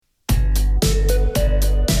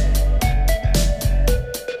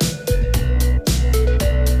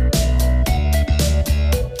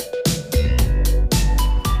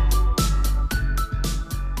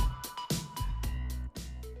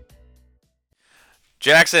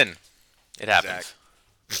Jackson, it happened.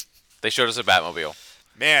 Zach. They showed us a Batmobile.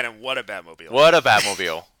 Man, and what a Batmobile. What a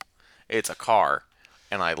Batmobile! It's a car,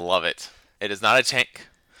 and I love it. It is not a tank.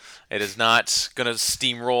 It is not gonna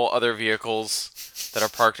steamroll other vehicles that are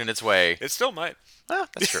parked in its way. It still might. Ah,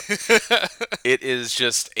 that's true. It is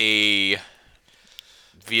just a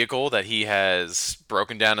vehicle that he has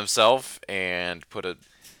broken down himself and put a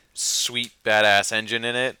sweet badass engine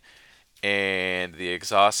in it, and the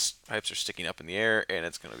exhaust pipes are sticking up in the air, and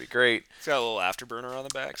it's gonna be great. It's got a little afterburner on the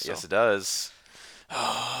back. So. Yes, it does.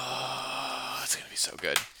 Oh, it's gonna be so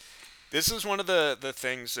good. This is one of the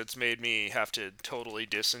things that's made me have to totally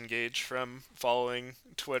disengage from following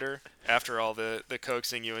Twitter after all the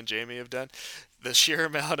coaxing you and Jamie have done. The sheer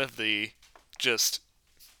amount of the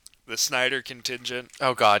Snyder contingent.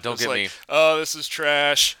 Oh God, don't was get like, me. oh, this is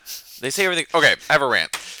trash. They say everything. Okay, I have a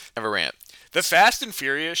rant. The Fast and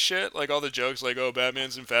Furious shit, like all the jokes like, oh,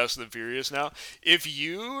 Batman's in Fast and Furious now. If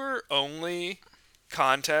your only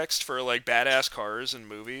context for like badass cars and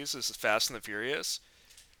movies is Fast and the Furious,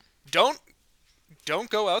 don't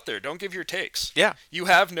go out there. Don't give your takes. Yeah. You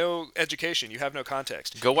have no education. You have no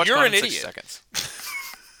context. Go watch You're Gone an in idiot. 60 seconds.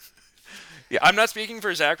 I'm not speaking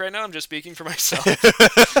for Zach right now. I'm just speaking for myself.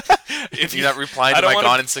 If you're not replying I to don't my wanna-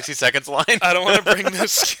 Gone in 60 seconds line. I don't want to bring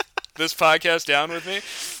this podcast down with me,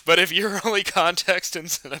 but if your only context in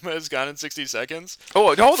cinema is Gone in 60 Seconds,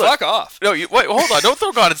 Oh, hold on. fuck off. No, wait, hold on. Don't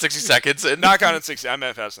throw Gone in 60 seconds. And Not Gone in 60. I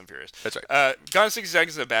meant Fast and Furious. That's right. Gone in 60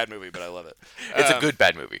 Seconds is a bad movie, but I love it. It's a good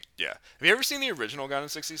bad movie. Yeah. Have you ever seen the original Gone in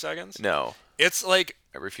 60 Seconds? No, It's like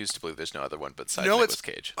I refuse to believe there's no other one besides no, Nicolas it's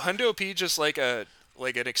Cage. Hundo P just like an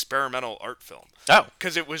experimental art film. Oh,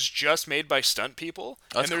 Because it was just made by stunt people,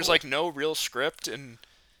 That's and there's cool. like no real script, and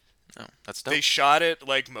oh, that's dope. they shot it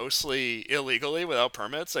like mostly illegally without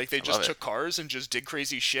permits. Like they love just it. took cars and just did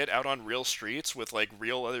crazy shit out on real streets with like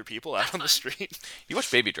real other people out on the street. You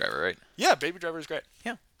watched Baby Driver, right? Yeah, Baby Driver is great.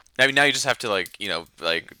 Yeah. I mean, now you just have to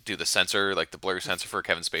do the censor, like the blur sensor for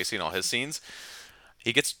Kevin Spacey and all his scenes.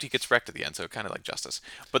 He gets wrecked at the end, so kind of like Justice.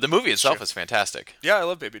 But the movie itself true. is fantastic. Yeah, I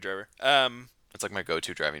love Baby Driver. It's like my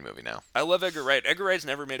go-to driving movie now. I love Edgar Wright. Edgar Wright's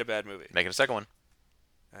never made a bad movie. Making a second one.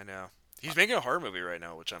 I know. He's making a horror movie right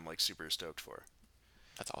now, which I'm like super stoked for.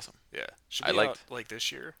 That's awesome. Yeah, should I be liked- out like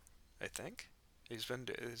this year, I think. He's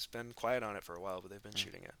been quiet on it for a while, but they've been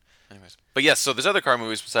shooting it. Anyways, but yes, so there's other car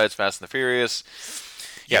movies besides Fast and the Furious.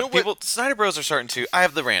 You Yeah, know what- people. Snyder Bros are starting to. I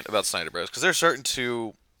have the rant about Snyder Bros because they're starting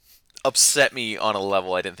to upset me on a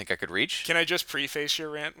level I didn't think I could reach. Can I just preface your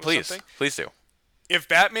rant with Please, something? please do. If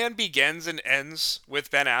Batman begins and ends with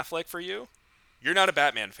Ben Affleck for you, you're not a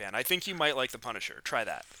Batman fan. I think you might like The Punisher. Try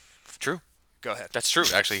that. True. Go ahead. That's true.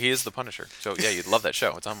 Actually, he is the Punisher. So yeah, you'd love that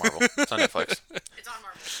show. It's on Marvel. It's on Netflix. It's on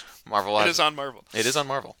Marvel. Marvel. It has is on Marvel. It is on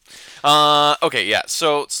Marvel. Okay, yeah.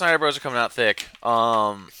 So Snyder Bros are coming out thick.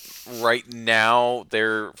 Right now,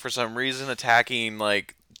 they're for some reason attacking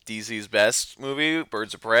like DC's best movie,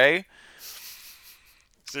 Birds of Prey.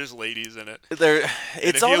 There's ladies in it. They're And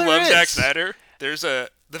it's if all you there love is. Zack Snyder, there's the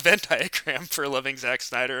Venn diagram for loving Zack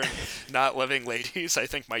Snyder and not loving ladies. I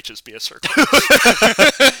think might just be a circle.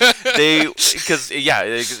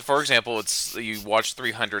 For example, it's you watch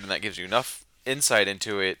 300 and that gives you enough insight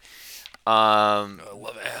into it. I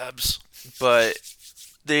love abs. But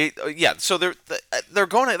so they're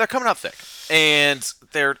coming out thick, and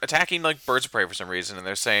they're attacking like Birds of Prey for some reason, and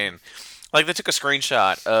they're saying like they took a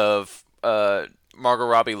screenshot of Margot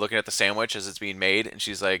Robbie looking at the sandwich as it's being made, and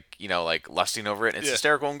she's like like lusting over it, and it's Yeah.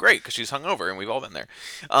 hysterical and great because she's hungover, and we've all been there.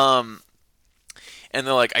 And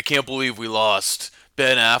they're like, I can't believe we lost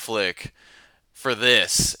Ben Affleck for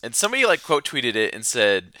this, and somebody like quote tweeted it and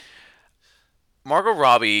said, Margot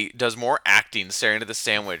Robbie does more acting staring at the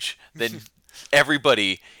sandwich than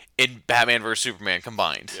everybody in Batman vs Superman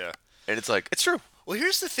combined. Yeah. And it's like, it's true. Well,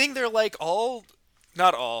 here's the thing. They're like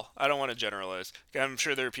not all. I don't want to generalize. I'm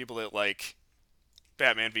sure there are people that like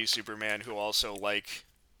Batman v Superman who also like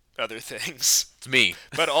other things. It's me.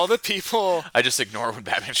 But all the people, I just ignore when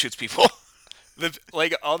Batman shoots people.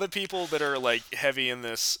 all the people that are like heavy in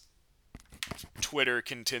this Twitter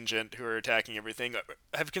contingent who are attacking everything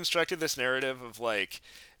have constructed this narrative of like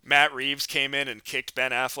Matt Reeves came in and kicked Ben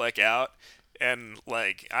Affleck out and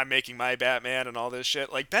like I'm making my Batman and all this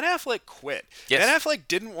shit. Like Ben Affleck quit. Yes. Ben Affleck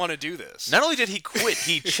didn't want to do this. Not only did he quit,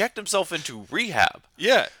 he checked himself into rehab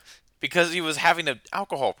Yeah. because he was having an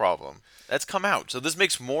alcohol problem. That's come out. So this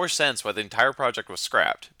makes more sense why the entire project was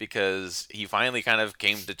scrapped, because he finally kind of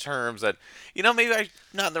came to terms that, maybe I'm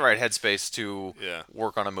not in the right headspace to Yeah.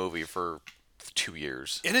 work on a movie for 2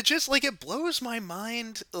 years. And it just like it blows my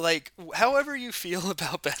mind. Like however you feel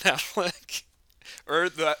about Ben Affleck or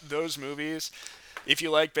those movies, if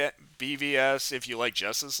you like BVS, if you like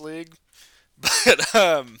Justice League. But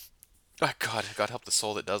Oh, God help the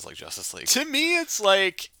soul that does like Justice League. to me, it's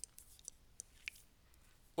like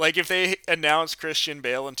if they announced Christian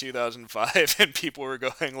Bale in 2005 and people were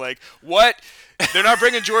going like, "What? They're not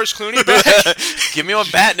bringing George Clooney back? Give me one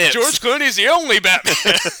Batnips. George Clooney's the only Batman."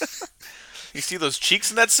 You see those cheeks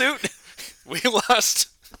in that suit? we lost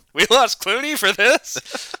Clooney for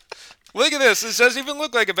this. Look at this. This doesn't even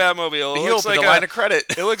look like a Batmobile. He opened a line of credit.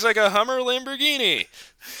 It looks like a Hummer Lamborghini.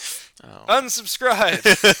 Oh. Unsubscribe.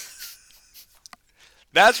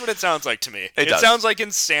 That's what it sounds like to me. It does. sounds like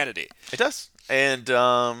insanity. It does. And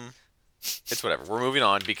it's whatever. We're moving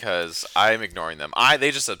on because I'm ignoring them.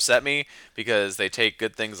 They just upset me because they take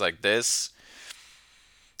good things like this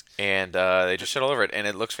and they just shit all over it, and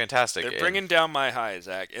it looks fantastic. They're bringing down my high,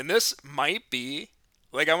 Zach. And this might be,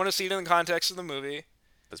 like, I want to see it in the context of the movie.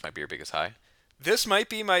 This might be your biggest high. This might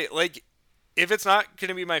be my, like, if it's not going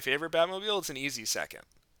to be my favorite Batmobile, it's an easy second.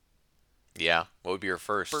 Yeah. What would be your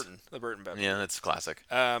first? The Burton Batmobile. Yeah, that's classic.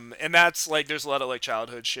 And that's, like, there's a lot of, like,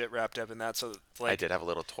 childhood shit wrapped up in that. So, like, I did have a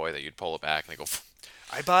little toy that you'd pull it back and they go...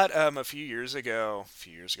 I bought a few years ago,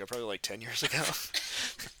 probably like 10 years ago.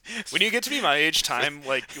 When you get to be my age, time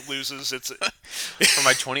like loses its. For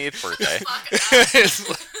my 28th birthday.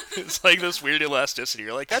 it's like this weird elasticity.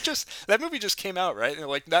 You're like, that movie just came out, right? And they're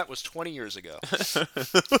like, that was 20 years ago. As a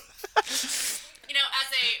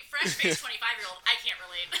fresh-faced 25-year-old, I can't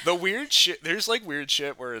relate. The weird shit. There's like weird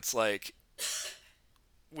shit where it's like,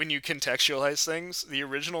 when you contextualize things, the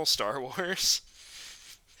original Star Wars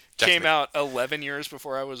came out 11 years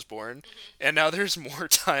before I was born, and now there's more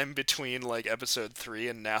time between like episode 3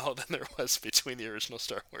 and now than there was between the original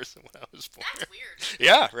Star Wars and when I was born. That's weird.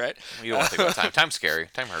 Yeah, right. You don't want to think about time. Time's scary.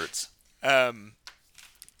 Time hurts. But How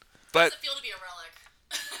does it feel to be a relic?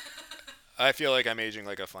 I feel like I'm aging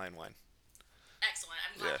like a fine wine. Excellent.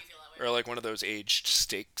 I'm glad you feel that way. Or like one of those aged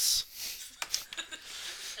steaks.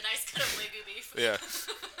 A nice cut of Wagyu beef. Yeah.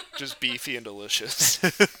 Just beefy and delicious.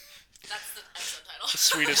 That's the episode title.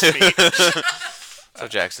 Sweetest meat. So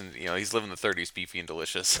Jackson, he's living the 30s, beefy and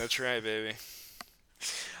delicious. That's right, baby.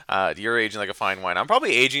 You're aging like a fine wine. I'm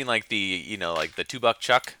probably aging like the, like the $2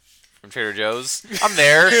 Chuck from Trader Joe's. I'm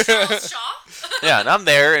there. Charles Shaw? Yeah, and I'm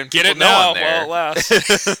there, and Get people it know now I'm there. while it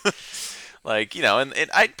lasts. Like, and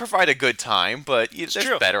I provide a good time, but there's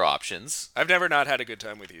true. better options. I've never not had a good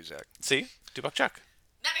time with you, Zach. See? $2 Chuck.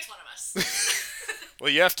 That makes one of us. Well,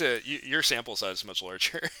 you have to. Your sample size is much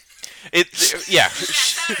larger. Yeah.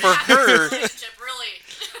 For her, Really.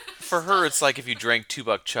 for her, it's like if you drank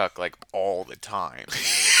 $2 Chuck like all the time.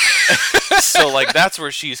 So like that's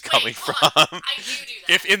where she's coming from. I do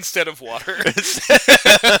that. If instead of water. But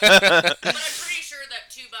I'm pretty sure that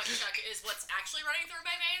 $2 Chuck is what's actually running through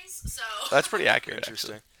my veins. So That's pretty accurate.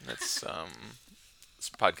 Interesting. Actually. That's this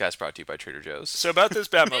podcast brought to you by Trader Joe's. So about this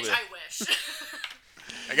Bitch, Batmobile, I wish.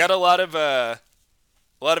 I got a lot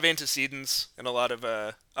of antecedents and a lot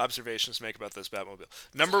of observations to make about this Batmobile.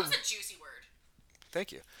 That was a juicy word.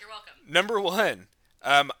 Thank you. You're welcome. Number one,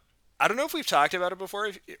 I don't know if we've talked about it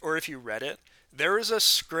before or if you read it. There was a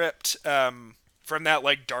script from that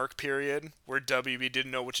like dark period where WB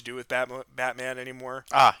didn't know what to do with Batman anymore.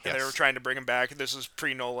 Yes. And they were trying to bring him back. This was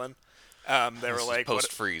pre-Nolan. They were like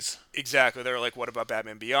post-freeze. Exactly. They were like, what about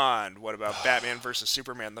Batman Beyond? What about Batman versus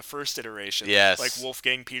Superman, the first iteration? Yes. Like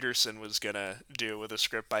Wolfgang Peterson was going to do with a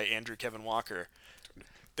script by Andrew Kevin Walker.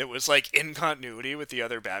 That was like in continuity with the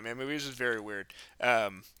other Batman movies. It was very weird.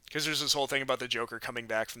 Because there's this whole thing about the Joker coming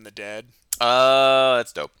back from the dead.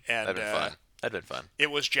 That's dope. And, That'd been fun. That'd been fun. It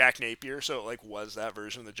was Jack Napier, so it like was that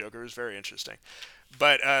version of the Joker. It was very interesting.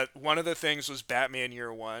 But one of the things was Batman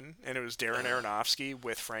Year One, and it was Darren Aronofsky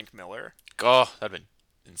with Frank Miller. Oh, that'd been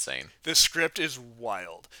insane. The script is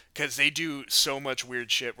wild because they do so much weird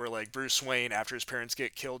shit where like Bruce Wayne, after his parents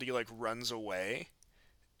get killed, he like runs away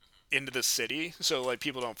into the city, so like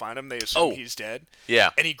people don't find him. They assume he's dead.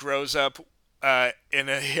 Yeah. And he grows up in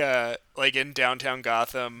a like in downtown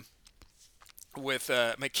Gotham with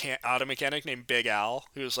a auto mechanic named Big Al,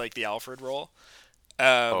 who's like the Alfred role.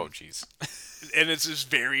 Oh, jeez. And it's this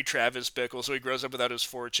very Travis Bickle, so he grows up without his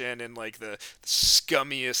fortune in like the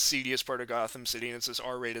scummiest, seediest part of Gotham City, and it's this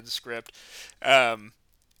R-rated script.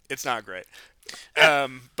 It's not great,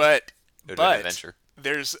 but Adventure.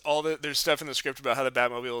 there's stuff in the script about how the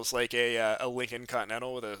Batmobile is like a Lincoln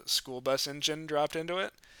Continental with a school bus engine dropped into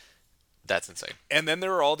it. That's insane. And then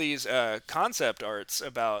there were all these concept arts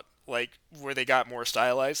about like where they got more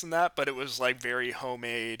stylized than that, but it was like very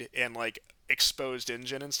homemade and like exposed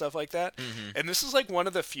engine and stuff like that. Mm-hmm. And this is like one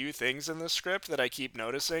of the few things in the script that I keep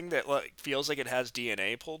noticing that like feels like it has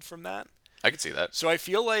DNA pulled from that. I could see that. So I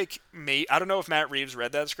feel like I don't know if Matt Reeves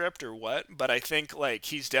read that script or what, but I think like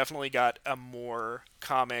he's definitely got a more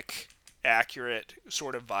comic accurate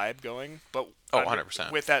sort of vibe going, but Oh,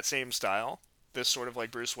 100%. with that same style. This sort of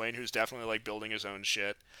like Bruce Wayne who's definitely like building his own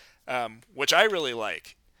shit, which I really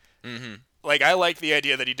like. Mm-hmm. Like I like the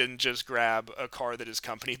idea that he didn't just grab a car that his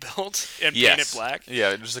company built and paint it black.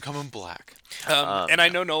 Yeah, just to come in black. And I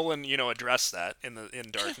know Nolan, addressed that in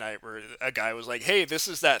Dark Knight, where a guy was like, "Hey, this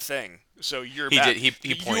is that thing. So you're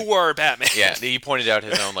you are Batman." Yeah, he pointed out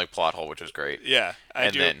his own like plot hole, which was great. Yeah, I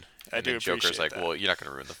and do. Then, I and do then Joker's appreciate like, that. "Well, you're not going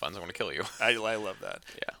to ruin the fun. I'm going to kill you." I love that.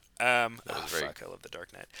 Yeah. Fuck, I love the Dark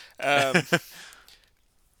Knight.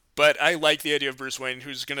 But I like the idea of Bruce Wayne,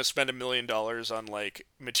 who's going to spend $1 million on like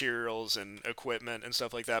materials and equipment and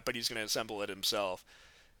stuff like that, but he's going to assemble it himself.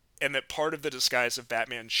 And that part of the disguise of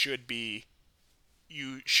Batman should be,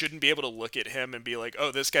 you shouldn't be able to look at him and be like,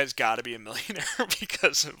 "Oh, this guy's got to be a millionaire,"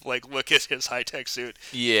 because of like, look at his high tech suit.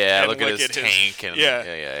 Yeah, look at his tank. And,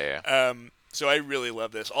 yeah. So I really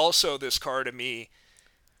love this. Also, this car to me,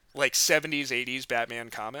 like 70s, 80s Batman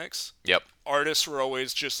comics. Yep. Artists were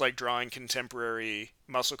always just like drawing contemporary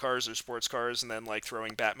muscle cars or sports cars and then like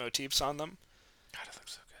throwing bat motifs on them. God, it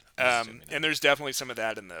looks so good. And there's definitely some of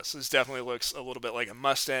that in this. This definitely looks a little bit like a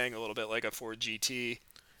Mustang, a little bit like a Ford GT.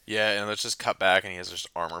 Yeah, and it's just cut back, and he has just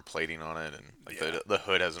armor plating on it, and like the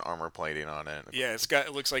hood has an armor plating on it. Yeah,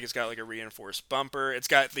 it looks like it's got like a reinforced bumper. It's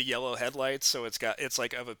got the yellow headlights, so it's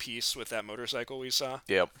like of a piece with that motorcycle we saw.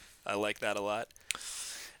 Yep. I like that a lot.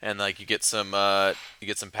 And like you get some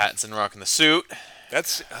Pattinson rocking the suit.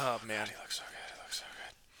 Oh man, he looks so good. It looks so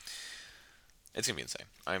good. It's gonna be insane.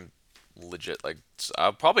 I'm legit like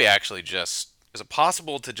I'll probably actually just. Is it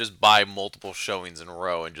possible to just buy multiple showings in a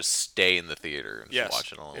row and just stay in the theater and just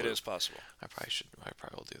watch it all? It is possible. I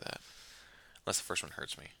probably will do that. Unless the first one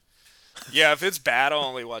hurts me. Yeah, if it's bad, I'll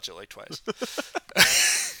only watch it like twice.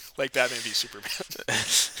 Like Batman v Superman.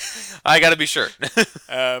 I gotta be sure.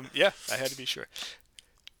 Yeah, I had to be sure.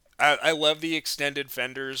 I love the extended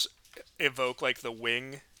fenders evoke like the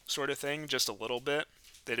wing sort of thing just a little bit.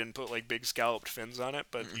 They didn't put like big scalloped fins on it,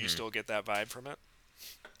 but you still get that vibe from it.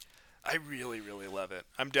 I really, really love it.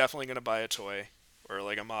 I'm definitely going to buy a toy or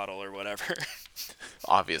like a model or whatever.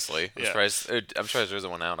 Obviously. I'm surprised there isn't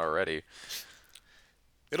one out already.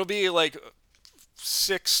 It'll be like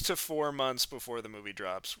 6 to 4 months before the movie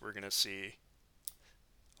drops. We're going to see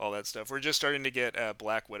all that stuff. We're just starting to get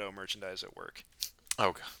Black Widow merchandise at work.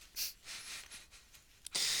 Oh, God.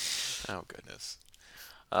 Oh, goodness.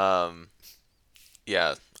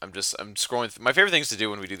 Yeah, I'm scrolling. My favorite things to do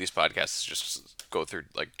when we do these podcasts is just go through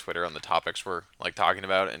like Twitter on the topics we're like talking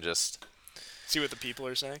about and just see what the people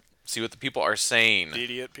are saying. See what the people are saying. The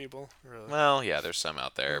idiot people. Really? Well, yeah, there's some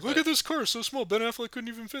out there. Look at this car, so small. Ben Affleck couldn't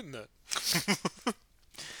even fit in that.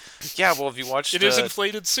 Yeah, well, if you watched it is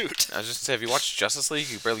inflated suit. I was just gonna say, if you watched Justice League,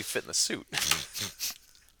 you barely fit in the suit.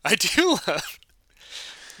 I do love.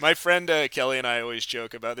 My friend Kelly and I always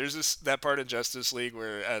joke about there's that part of Justice League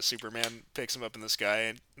where Superman picks him up in the sky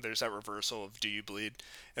and there's that reversal of "Do you bleed?"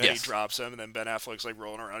 and then he drops him and then Ben Affleck's like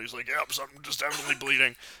rolling around. He's like, "Yep, I'm just definitely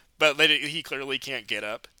bleeding," but he clearly can't get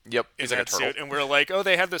up. Yep, he's like a turtle. Suit, and we're like, "Oh,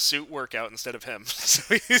 they had the suit work out instead of him,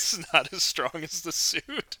 so he's not as strong as the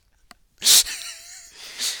suit."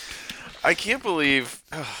 I can't believe.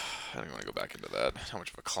 I don't want to go back into that. How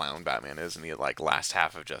much of a clown Batman is in the like last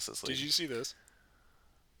half of Justice League. Did you see this?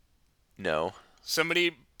 No.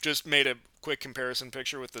 Somebody just made a quick comparison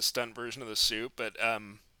picture with the stunt version of the suit, but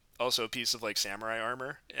also a piece of like samurai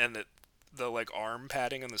armor, and the like arm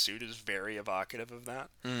padding on the suit is very evocative of that.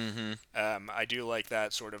 Mm-hmm. I do like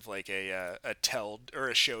that sort of like a tell or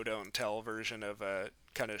a show don't tell version of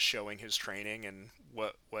kind of showing his training and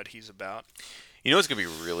what he's about. You know what's gonna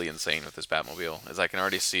be really insane with this Batmobile is I can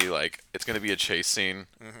already see like it's gonna be a chase scene,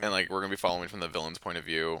 and like we're gonna be following from the villain's point of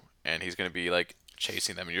view, and he's gonna be like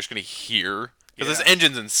chasing them, and you're just gonna hear because this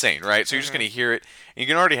engine's insane, right? So you're just gonna hear it, and you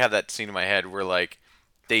can already have that scene in my head where like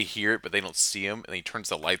they hear it but they don't see him, and he turns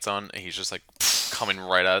the lights on, and he's just like coming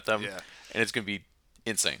right at them, and it's gonna be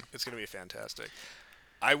insane. It's gonna be fantastic.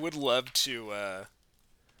 I would love to.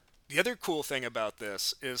 The other cool thing about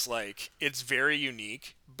this is like it's very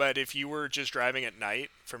unique, but if you were just driving at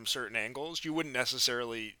night from certain angles, you wouldn't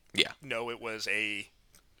necessarily know it was a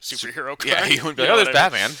superhero car. Yeah, you wouldn't be like, "Oh, there's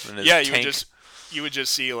Batman." You would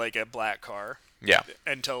just see like a black car. Yeah.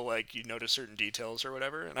 Until like you notice certain details or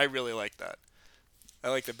whatever, and I really like that. I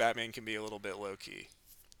like that Batman can be a little bit low key.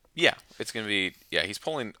 Yeah, it's gonna be. Yeah, he's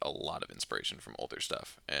pulling a lot of inspiration from older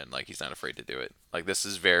stuff, and like he's not afraid to do it. Like this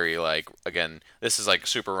is very like again, this is like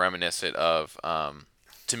super reminiscent of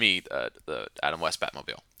to me the Adam West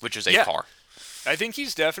Batmobile, which is a car. I think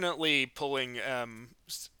he's definitely pulling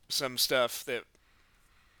some stuff that,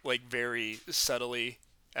 like, very subtly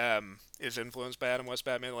is influenced by Adam West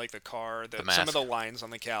Batman, like the car, The some mask. of the lines on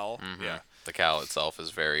the cowl. Mhm. Yeah, The cowl itself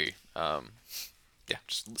is very,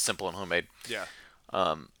 just simple and homemade. yeah.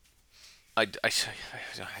 This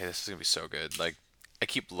is gonna be so good. Like, I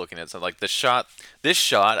keep looking at something like this shot.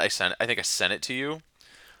 I think I sent it to you,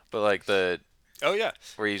 but like Oh yeah,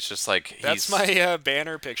 where he's just like that's he's my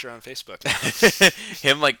banner picture on Facebook.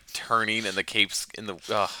 him like turning and the capes in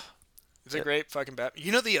the. It's a great fucking Batman.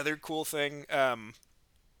 You know the other cool thing,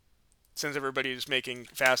 since everybody's making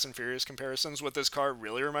Fast and Furious comparisons, what this car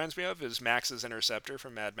really reminds me of is Max's Interceptor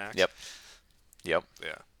from Mad Max. Yep. Yeah.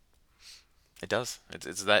 It does.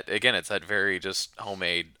 It's that again. It's that very just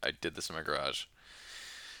homemade. I did this in my garage.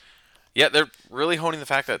 Yeah, they're really honing the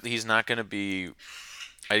fact that he's not going to be.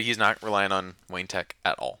 He's not relying on Wayne Tech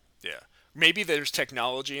at all. Yeah. Maybe there's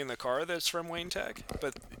technology in the car that's from Wayne Tech,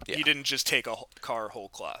 but Yeah. he didn't just take a car whole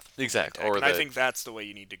cloth. Exactly. And I think that's the way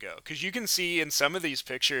you need to go. Because you can see in some of these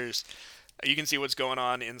pictures, you can see what's going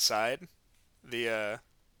on inside the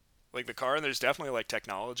the car, and there's definitely like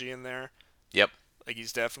technology in there. Yep. Like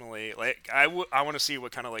he's definitely like I want to see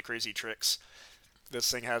what kind of like crazy tricks this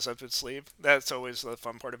thing has up its sleeve. That's always the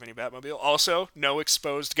fun part of any Batmobile. Also, no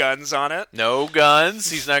exposed guns on it. No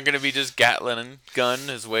guns. He's not going to be just Gatlin gun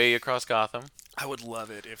his way across Gotham. I would love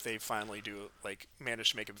it if they finally do like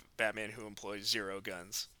manage to make a Batman who employs 0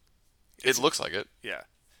 guns. It looks like it. Yeah.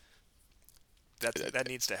 That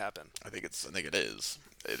needs to happen. I think it is.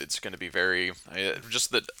 It's going to be very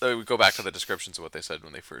just that we go back to the descriptions of what they said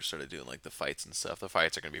when they first started doing like the fights and stuff. The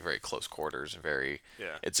fights are going to be very close quarters and very.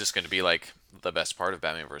 Yeah. It's just going to be like the best part of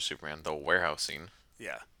Batman vs Superman, the warehouse scene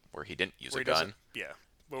Yeah. where he didn't use Where a he doesn't- gun. Yeah.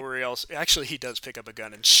 But where he also actually he does pick up a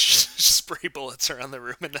gun and spray bullets around the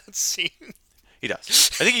room in that scene. He does.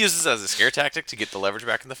 I think he uses it as a scare tactic to get the leverage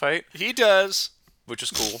back in the fight, He does. which is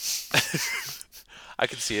cool. I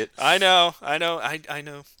can see it. I know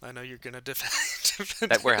you're gonna defend.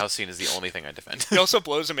 That warehouse scene is the only thing I defend. He also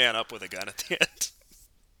blows a man up with a gun at the end.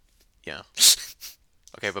 Yeah.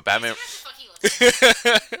 Okay, but Batman.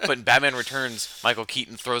 But in Batman Returns, Michael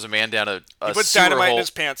Keaton throws a man down a He puts sewer dynamite hole, in his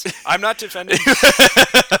pants. I'm not defending.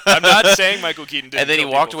 I'm not saying Michael Keaton didn't. and then he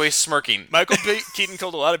kill walked people. away smirking. Keaton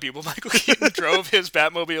killed a lot of people. Michael Keaton drove his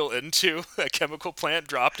Batmobile into a chemical plant,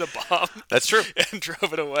 dropped a bomb, That's true. and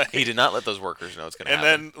drove it away. He did not let those workers know it's going to And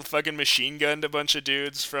happen. then fucking machine gunned a bunch of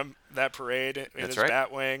dudes from that parade in That's his right.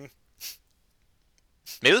 Batwing.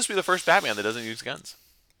 Maybe this will be the first Batman that doesn't use guns,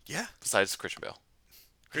 Yeah. besides Christian Bale.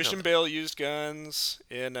 Christian Bale used guns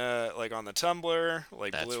in like on the Tumbler,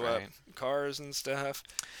 like That's blew right. up cars and stuff.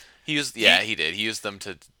 He did. He used them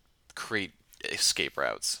to create escape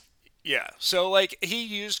routes. Yeah. So like he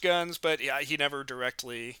used guns, but yeah, he never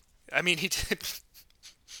directly. I mean, he did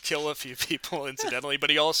kill a few people incidentally, but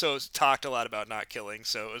he also talked a lot about not killing.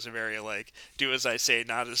 So it was a very like do as I say,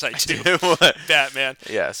 not as I do. What? Batman.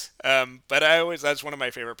 Yes. But that's one of my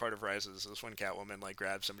favorite part of Rises is when Catwoman like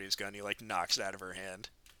grabs somebody's gun, he like knocks it out of her hand.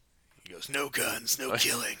 He goes, "No guns, no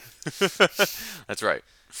killing." That's right.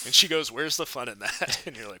 And she goes, "Where's the fun in that?"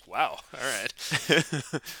 And you're like, "Wow, all right,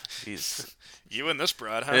 Jeez. you and this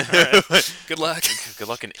broad, huh? All right. Good luck. Good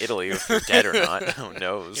luck in Italy if you're dead or not. Who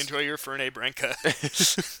knows? Enjoy your Fernet Branca."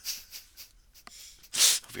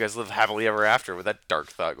 Hope you guys live happily ever after with that dark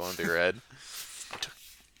thought going through your head.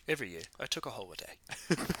 Every year, I took a holiday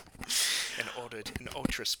and ordered an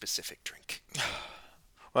ultra-specific drink.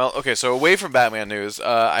 Well, okay, so away from Batman news,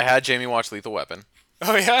 I had Jamie watch Lethal Weapon.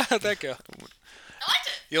 Oh yeah, how'd that go? I liked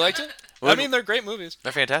it. You liked it? Well, I mean, they're great movies.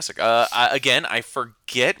 They're fantastic. I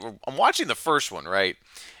forget. I'm watching the first one, right?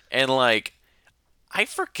 And, like, I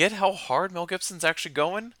forget how hard Mel Gibson's actually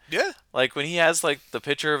going. Yeah. Like, when he has, like, the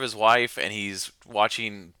picture of his wife and he's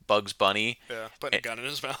watching Bugs Bunny. Yeah. Putting a gun in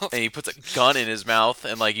his mouth. And he puts a gun in his mouth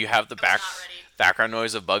and, like, you have the I was not ready. background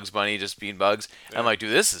noise of Bugs Bunny just being Bugs. And I'm like,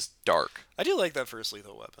 dude, this is dark. I do like that first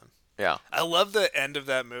Lethal Weapon. Yeah. I love the end of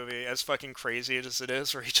that movie, as fucking crazy as it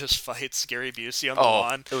is, where he just fights Gary Busey on the Oh,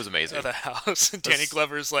 lawn it was amazing. of the house. And Danny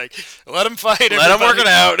Glover's like, "Let him fight. Let him work it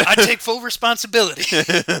out." I take full responsibility." And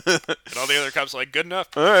all the other cops are like, "Good enough."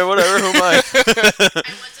 All right, whatever. Who am I? I was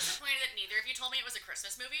disappointed that neither of you told me it was a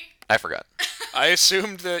Christmas movie. I forgot. I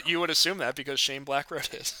assumed that you would assume that because Shane Black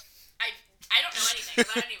wrote it. I don't know anything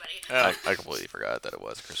about anybody. I completely forgot that it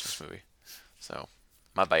was a Christmas movie. So,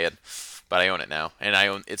 my bad. But I own it now,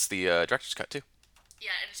 and it's the director's cut too.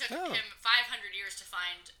 Yeah, it took Oh. him 500 years to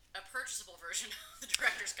find a purchasable version of the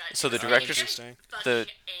director's cut. So the He was director's- fucking the-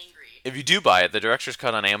 angry. If you do buy it, the director's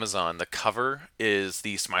cut on Amazon, the cover is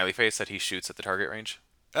the smiley face that he shoots at the target range.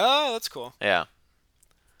 Oh, that's cool. Yeah,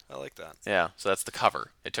 I like that. Yeah, so that's the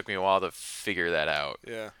cover. It took me a while to figure that out.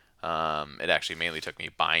 Yeah. It actually mainly took me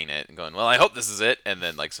buying it and going, well, I hope this is it, and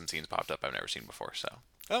then like some scenes popped up I've never seen before. So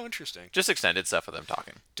Oh, interesting. just extended stuff of them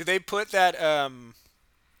talking. Do they put that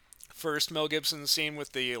first Mel Gibson scene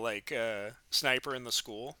with the sniper in the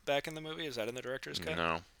school back in the movie? Is that in the director's cut?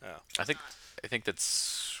 No, Oh. I think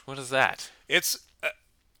that's what is that? It's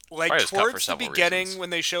like Probably was cut for towards the several beginning reasons. when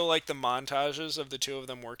they show like the montages of the two of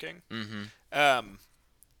them working. Mm-hmm.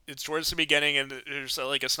 It's towards the beginning, and there's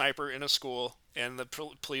like a sniper in a school, and the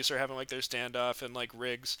police are having like their standoff, and like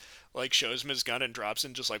Riggs like shows him his gun and drops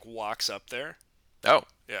and just like walks up there. Oh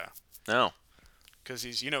Yeah, no, because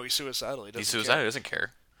he's suicidal. He doesn't he's care. suicidal. He doesn't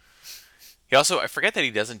care. He also, I forget that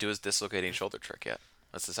he doesn't do his dislocating shoulder trick yet.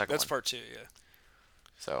 That's the second That's one. part 2. Yeah,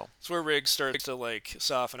 So it's where Riggs starts to like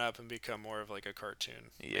soften up and become more of like a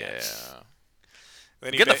cartoon. yeah,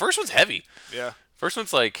 Then again, the first one's heavy. Yeah. First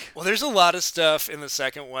one's like Well, there's a lot of stuff in the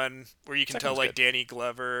second one where you can Second tell one's like good. Danny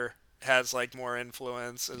Glover has like more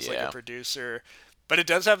influence as like Yeah. a producer, but it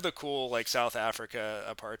does have the cool like South Africa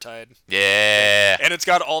apartheid, yeah, and it's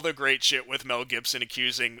got all the great shit with Mel Gibson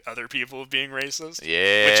accusing other people of being racist,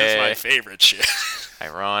 yeah, which is my favorite shit.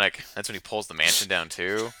 ironic. That's when he pulls the mansion down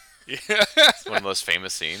too. Yeah, It's one of the most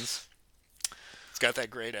famous scenes. it's got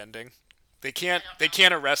that great ending. They can't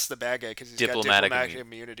arrest the bad guy because he's Diplomatic got diplomatic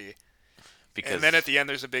immunity. Because And then at the end,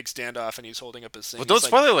 there's a big standoff, and he's holding up his thing. well, don't He's like,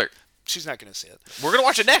 spoiler alert. She's not gonna see it. We're gonna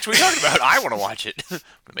watch it next. What are you talking about? I want to watch it. I'm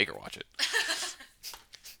gonna make her watch it.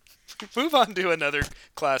 Move on to another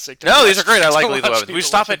classic. to No, these watch- are great. I like to Lethal watch Weapon. We people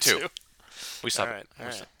stop listen at 2. to. We stop. All right, We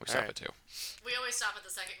all stop right. at 2. We always stop at the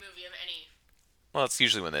second movie of any. Well, it's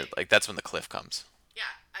usually when that's when the cliff comes. Yeah,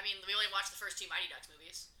 I mean, we only watched the first 2 Mighty Ducks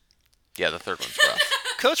movies. Yeah, the third one's rough.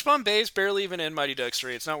 Coach Bombay's barely even in Mighty Ducks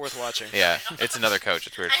 3. It's not worth watching. Yeah, it's another coach.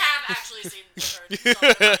 It's weird. I have actually seen the third saw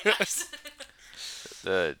the Mighty Ducks.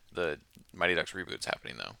 The Mighty Ducks reboot's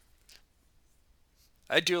happening though.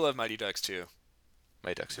 I do love Mighty Ducks too.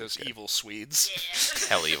 Mighty Ducks Those is good. evil Swedes. Yeah.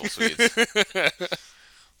 Hell evil Swedes.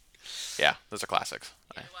 Yeah, those are classics.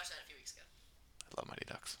 Yeah, we watched that a few weeks ago. I love Mighty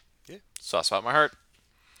Ducks. Yeah. Soft spot in my heart.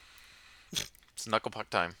 It's knuckle puck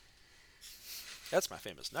time. That's my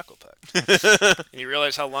famous knuckle puck. And you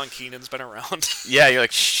realize how long Keenan's been around. Yeah, you're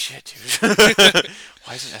like, shit, dude.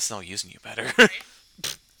 Why isn't SNL using you better? Right?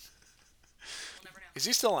 We'll never know. Is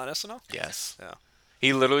he still on SNL? Yes. Yeah,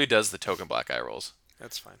 He literally does the token black eye rolls,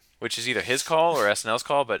 that's fine. which is either his call or SNL's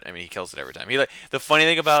call, but I mean, he kills it every time. The funny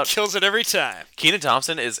thing about Kills it every time. Kenan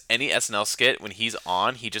Thompson is any SNL skit, when he's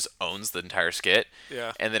on, he just owns the entire skit.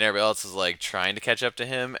 Yeah. And then everybody else is like trying to catch up to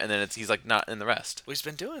him, and then he's like not in the rest. Well, he's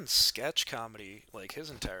been doing sketch comedy like his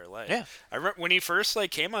entire life. Yeah. I remember when he first like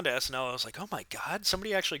came onto SNL, I was like, oh my god,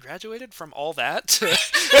 somebody actually graduated from all that. To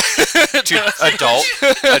adult,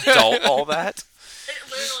 all that. It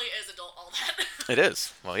literally is adult all that. It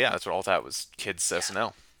is. Well, yeah, that's what all that was. Kids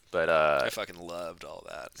SNL. But I fucking loved all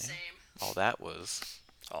that. Same. all that was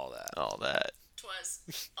All that. all that. Twas.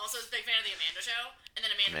 Also, was a big fan of the Amanda Show, and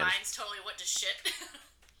then Amanda Amanda. Bynes totally went to shit.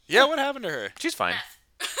 Yeah, what happened to her? She's fine.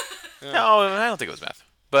 Meth. No, I don't think it was meth.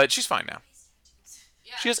 But she's fine now.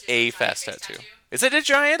 Yeah, She has she's a got fast face tattoo. Is it a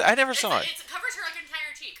giant? I never saw it. It covers her like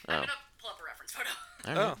entire cheek. Oh. I'm gonna pull up a reference photo.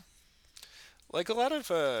 All right. Oh. Like a lot of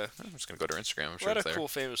I'm just gonna go to her Instagram. I'm a sure lot it's of there. cool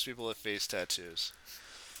famous people have face tattoos.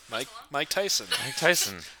 Malone? Mike Tyson. Mike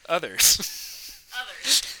Tyson, Others.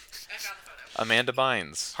 Others. I found the photo. Amanda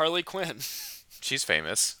Bynes. Harley Quinn. She's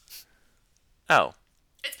famous. Oh,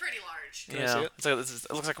 It's pretty large. Can I see yeah. it?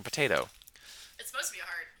 It looks like a potato. It's supposed to be a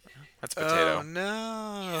heart. That's a potato. Oh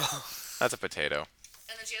no. That's a potato.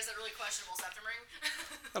 And then she has that really questionable septum ring.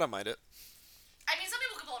 I don't mind it. I mean, some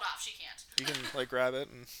people can pull it off. She can't. You can like grab it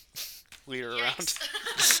and lead her around.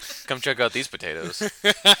 Yikes. Come check out these potatoes.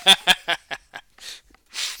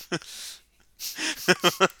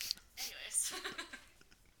 Anyways.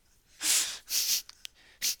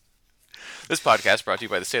 This podcast brought to you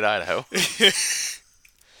by the state of Idaho.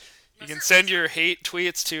 You can send your hate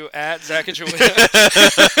tweets to @Zackajoy.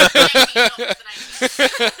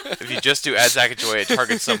 If you just do add Sacagaway, it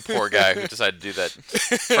targets some poor guy who decided to do that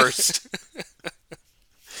first.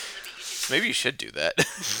 Maybe you should do that.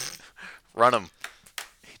 Run him.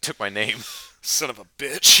 He took my name. Son of a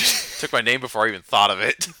bitch. Took my name before I even thought of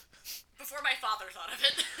it. Before my father thought of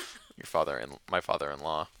it. Your father and my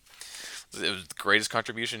father-in-law. It was the greatest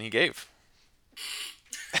contribution he gave.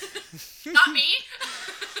 Not me.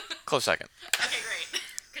 Close second. Okay, great.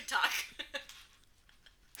 Good talk.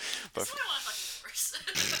 But That's what I want to fucking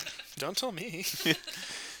reverse. Don't tell me.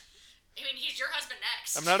 I mean, he's your husband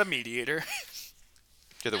next. I'm not a mediator.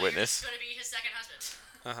 you're the witness. You're going to be his second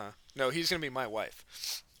husband. No, he's gonna be my wife.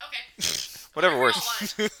 Okay. Whatever Real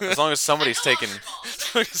works. one. As long as somebody's I know taking, what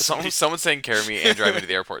they're called. as long as someone's taking care of me and driving me to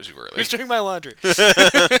the airport super early. Who's doing my laundry? Not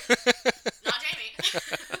Jamie.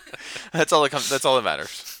 That's all that comes. That's all that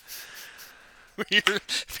matters. Have you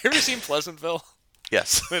ever seen Pleasantville?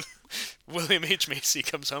 Yes. When William H. Macy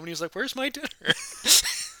comes home and he's like, "Where's my dinner?"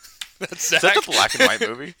 That's Zach. Is that the black and white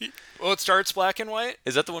movie? Well, it starts black and white.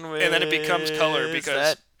 Is that the one with? And then it becomes color Is because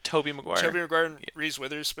that Tobey Maguire. Tobey Maguire and Reese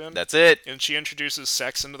Witherspoon. That's it. And she introduces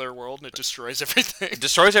sex into their world and it destroys everything.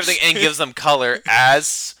 Destroys everything and gives them color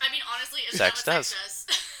as. I mean, honestly, is Sex that what does. sex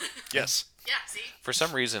does? Yes. Yeah, see? For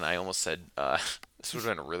some reason, I almost said this would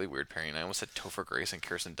have been a really weird pairing. I almost said Topher Grace and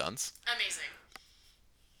Kirsten Dunst. Amazing.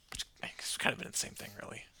 It's kind of been the same thing,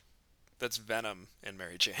 really. That's Venom and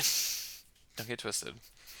Mary Jane. Don't get twisted.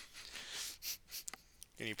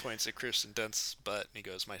 And he points at Kirsten Dunst's butt and he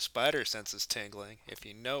goes, "My spider sense is tingling, if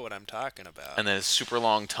you know what I'm talking about." And then his super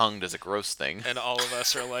long tongue does a gross thing. And all of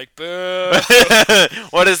us are like, "Boo!"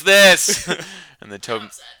 What is this? and then I'm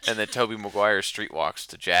upset. Tobey Maguire streetwalks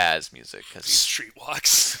to jazz music because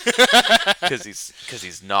Streetwalks.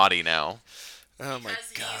 he's naughty now. Oh my Because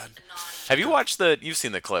he's god. naughty. Have you watched you've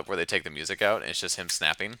seen the clip where they take the music out and it's just him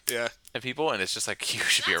snapping Yeah. at people and it's just like, you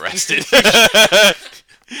should be arrested. I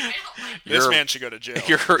don't like This You're- man should go to jail.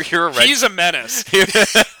 you're a red He's a menace.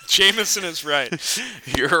 Jameson is right.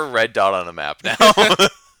 you're a red dot on a map now.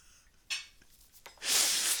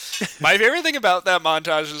 My favorite thing about that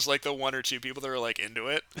montage is like the one or two people that are like into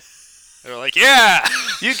it. They're like, "Yeah."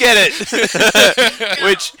 You get it.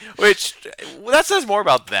 which that says more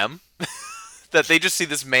about them. That they just see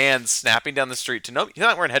this man snapping down the street to no, he's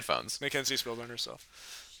not wearing headphones. Mackenzie spilled on herself.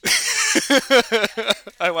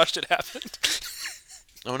 I watched it happen.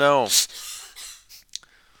 Oh no.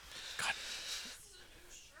 God.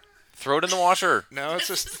 Throw it in the washer. Now it's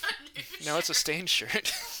a This is a new now it's a stained shirt.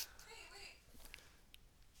 Wait.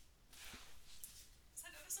 Is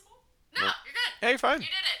that noticeable? No, Nope. you're good. Yeah, you're fine. You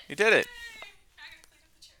did it. You did it. Yay. Now I gotta clean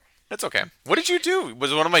up the chair. That's okay. What did you do?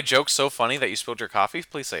 Was one of my jokes so funny that you spilled your coffee?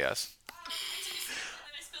 Please say yes. I did, and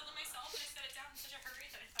then I spilled it myself, and I set it down in such a hurry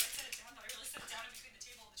that I thought I set it down, but I really set it down in between the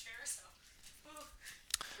table and the chair, so. Ooh.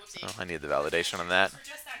 Whoopsie. Oh, I need the validation on that. We're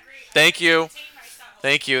just that great. I Thank couldn't you. contain myself.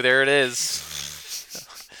 Thank you. There it is.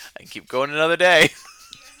 I can keep going another day. You guys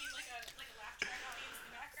need like a laugh track audience in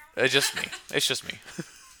the background? It's just me. It's just me.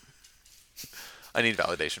 I need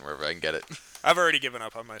validation wherever I can get it. I've already given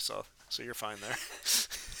up on myself, so you're fine there.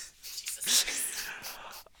 Jesus Christ.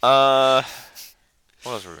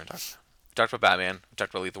 What else were we going to talk about? We talked about Batman. We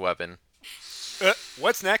talked about Lethal Weapon.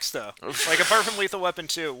 What's next though? Like apart from Lethal Weapon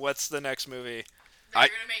 2, what's the next movie? Now you're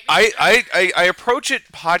gonna make me I approach it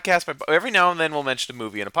podcast by every now and then we'll mention a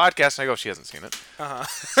movie in a podcast and I go, she hasn't seen it. feel like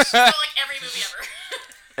every movie ever.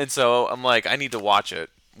 And so I'm like, I need to watch it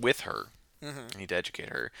with her. I need to educate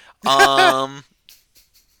her.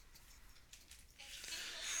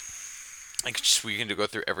 We can go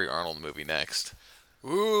through every Arnold movie next.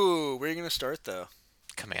 Ooh, where are you gonna start though?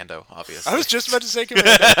 Commando, obviously. I was just about to say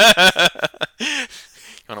Commando.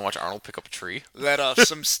 You want to watch Arnold pick up a tree? Let off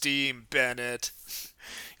some steam, Bennett.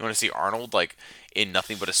 You want to see Arnold like in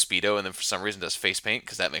nothing but a Speedo and then for some reason does face paint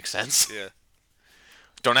because that makes sense? Yeah.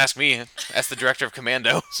 Don't ask me. Ask the director of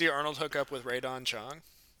Commando. See Arnold hook up with Radon Chong.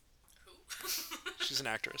 Who? She's an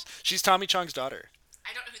actress. She's Tommy Chong's daughter.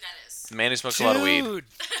 I don't know who that is. The man who smokes a lot of weed. Dude.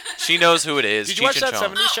 She knows who it is. Did you watch Cheech and that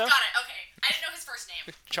Chong. 70s Oh, show? got it. Okay. I didn't know his first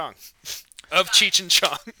name. Chong. Of Cheech and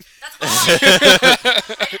Chong. That's all I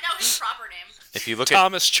didn't know his proper name. If you look at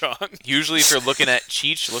Thomas Chong. usually if you're looking at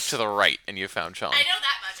Cheech, look to the right and you found Chong. I know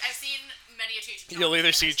that much. I've seen many a Cheech and Chong You'll either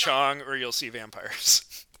movie. see I still- Chong or you'll see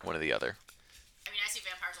vampires. One or the other. I mean, I see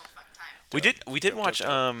vampires all the fucking time. We did don't, watch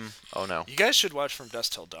don't. oh no. You guys should watch From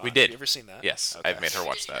Dusk Till Dawn. We did. Have you ever seen that? Yes, Okay. I've made her We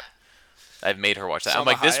watch did do that. I've made her watch that. I'm Salma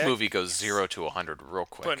like, this Hayek? movie goes 0 to 100 real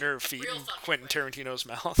quick. Putting her feet Real in fucking Quentin quick. Tarantino's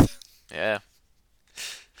mouth. Yeah.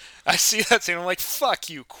 I see that scene. I'm like, fuck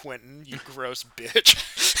you, Quentin, you gross bitch.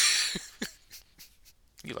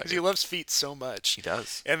 You like Because it. he loves feet so much. He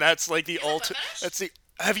does. And that's like the has a foot ultimate. fetish? That's the.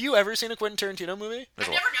 Have you ever seen a Quentin Tarantino movie? There's I've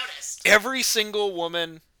a lot. never noticed. Every single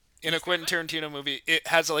woman in a Quentin Tarantino movie, it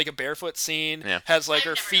has like a barefoot scene. Yeah. Has like I've her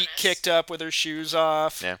never feet noticed. kicked up with her shoes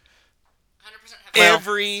off. Yeah. 100% have Well-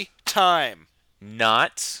 Every time.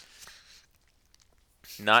 Not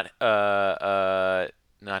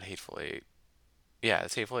Hateful Eight. Yeah,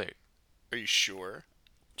 it's Hateful Eight. Are you sure?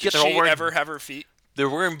 Yeah, Did they're all she wearing- ever have her feet? They're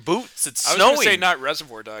wearing boots. It's I was snowing. gonna say not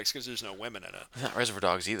Reservoir Dogs because there's no women in it. Not Reservoir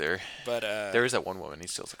Dogs either. But There is that one woman. He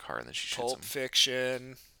steals a car and then she shoots Pulp him.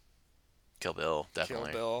 Fiction, Kill Bill,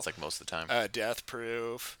 definitely. Bill. It's like most of the time. Death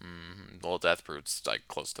Proof. Well, Death Proof's like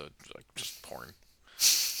close to like just porn.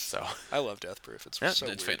 So I love Death Proof. It's yeah, so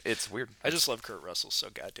it's weird. it's weird. I just love Kurt Russell so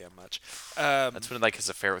goddamn much. That's when like his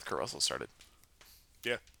affair with Kurt Russell started.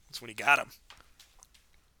 Yeah, that's when he got him.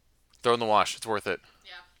 Throw it in the wash. It's worth it.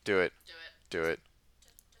 Yeah. Do it. Do it. Do it.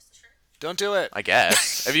 Just a shirt. Don't do it. I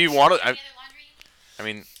guess. If you want to, Any other laundry you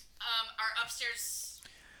need? I mean, Our upstairs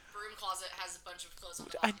broom closet has a bunch of clothes on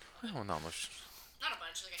the I bottom. don't know much. Not a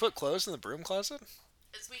bunch. Like Put clothes in the broom closet?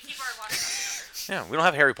 we keep our laundry together. Yeah, we don't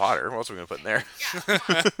have Harry Potter. What else are we gonna put in there? Yeah. Come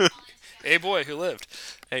on. All in together. Hey, boy, who lived?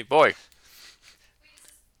 Hey, boy. Wait,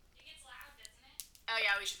 it gets loud, doesn't it? Oh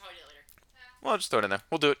yeah, we should probably do it later. Well, just throw it in there.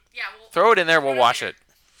 We'll do it. Yeah, we'll Throw it in there. We'll wash later.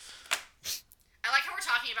 it. I like how we're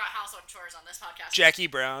talking about household chores on this podcast. Jackie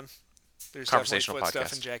Brown. There's Conversational definitely foot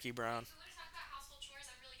stuff podcast. in Jackie Brown. If we want to talk about household chores,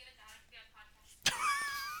 I'm really good at that. We have a podcast.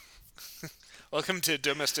 Welcome to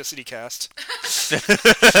Domesticity Cast. Or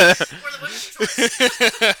the women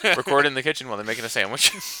do chores. Record in the kitchen while they're making a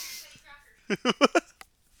sandwich.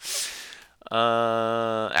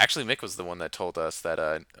 Actually, Mick was the one that told us that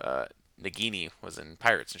Nagini was in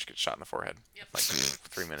Pirates and she gets shot in the forehead. Yep. Like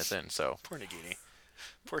 3 minutes in, so Poor Nagini.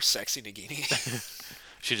 Poor sexy Nagini.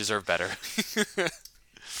 she deserved better. I mean,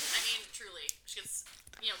 truly, she gets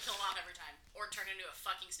kill him off every time, or turn into a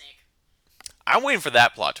fucking snake. I'm waiting for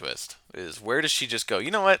that plot twist. Is where does she just go?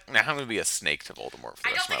 You know what? Now I'm gonna be a snake to Voldemort for the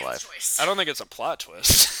I rest don't of think my it's a life. choice. I don't think it's a plot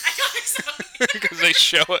twist. I don't think so. Because they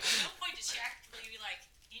show it. No point to check, but you'd be like,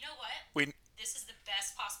 you know what? We, This is the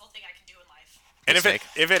best possible thing I can do in life. and Snake.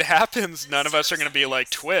 if it happens, none of us are going to be like,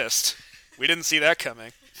 twist. We didn't see that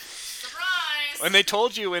coming. Surprise! And they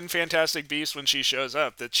told you in Fantastic Beasts when she shows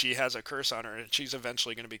up that she has a curse on her and she's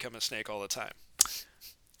eventually going to become a snake all the time.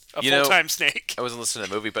 A You know- full-time snake. I wasn't listening to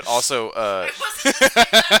the movie, but also I wasn't listening to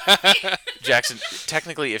that movie. Jackson.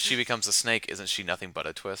 Technically, if she becomes a snake, isn't she nothing but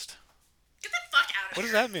a twist? Get the fuck out of What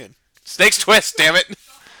here. does that mean? Snake's twist. Damn it!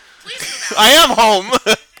 Please move out. I am home.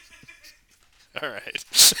 All right.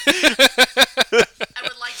 I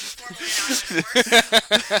would like to formally announce my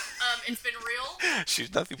divorce. It's been real.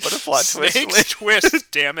 She's nothing but a plot twist. Snake's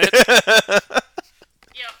twist, damn it.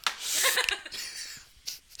 Yep.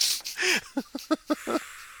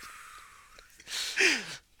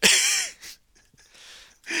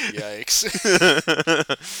 Yikes.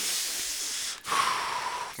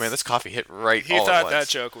 Man, this coffee hit right. He all at thought once. that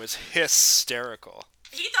joke was hysterical.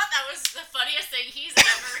 He thought that was the funniest thing he's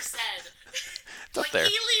ever said. It's up Like, there. he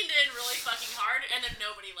leaned in really fucking hard, and then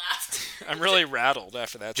nobody laughed. I'm really rattled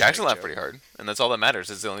after that. Jackson snake laughed joke. pretty hard, and that's all that matters.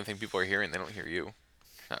 It's the only thing people are hearing. They don't hear you.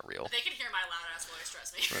 Not real. They can hear my loud ass voice,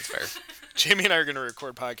 trust me. That's fair. Jamie and I are going to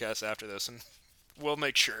record podcasts after this, and we'll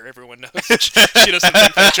make sure everyone knows that she doesn't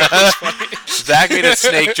think that joke is funny. Zach made a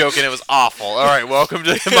snake joke, and it was awful. All right, welcome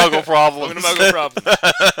to Muggle Problems. Welcome to Muggle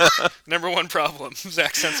Problem. Number one problem,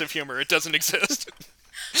 Zach's sense of humor. It doesn't exist.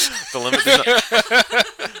 The limit does not.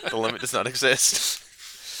 The limit does not exist.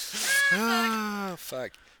 Oh,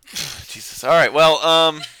 fuck. Jesus. All right. Well,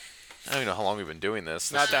 I don't even know how long we've been doing this.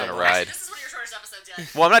 This Not has that been a long. ride. This is one of your shortest episodes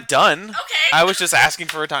yet. Well, I'm not done. Okay. I was just asking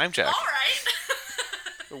for a time check. All right.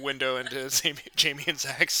 A window into Jamie and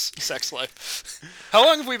Zach's sex life. How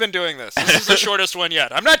long have we been doing this? This is the shortest one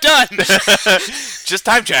yet. I'm not done. Just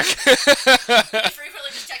time check. Frequently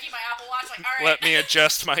just checking my Apple Watch, like, all right. Let me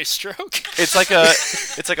adjust my stroke. It's like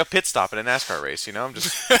a pit stop in a NASCAR race. You know, I'm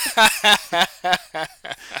just.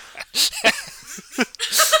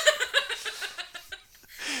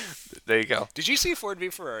 There you go. Did you see Ford v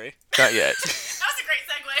Ferrari? Not yet. That was a great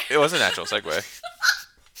segue. It was a natural segue.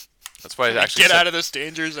 That's why I actually Get said- out of this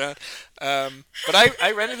danger zone. But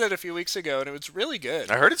I rented it a few weeks ago, and it was really good.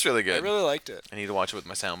 I heard it's really I good. really liked it. I need to watch it with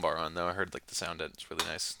my sound bar on though. I heard like the sound it's really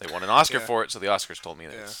nice. They won an Oscar Yeah. for it, so the Oscars told me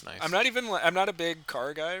that Yeah. it's nice. I'm not a big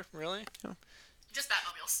car guy, really. Just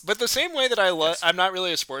Batmobiles. But the same way that I'm not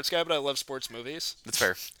really a sports guy, but I love sports movies. That's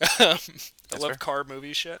fair. I love fair. car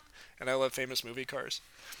movie shit, and I love famous movie cars.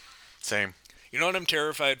 Same. You know what I'm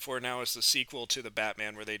terrified for now is the sequel to the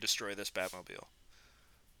Batman where they destroy this Batmobile.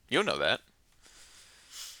 You'll know that.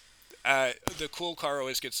 The cool car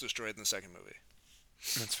always gets destroyed in the second movie.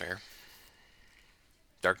 That's fair.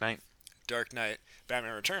 Dark Knight. Dark Knight,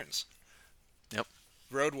 Batman Returns, Yep.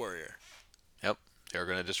 Road Warrior. Yep. They're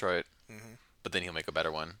gonna destroy it. But then he'll make a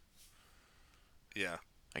better one, Yeah.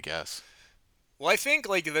 I guess. Well, I think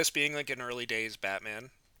like this being like an early days Batman,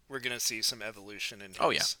 we're gonna see some evolution in his Oh,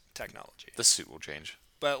 yeah. technology. The suit will change.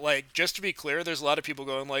 But like, just to be clear, there's a lot of people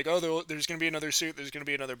going like, "Oh, there's gonna be another suit. There's gonna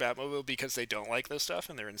be another Batmobile," because they don't like this stuff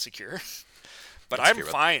and they're insecure. But I'm Insecure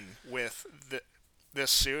about- fine with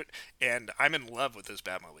this suit, and I'm in love with this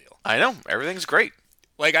Batmobile. I know. Everything's great.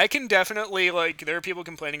 Like, I can definitely like, there are people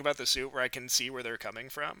complaining about the suit where I can see where they're coming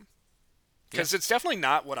from. because it's definitely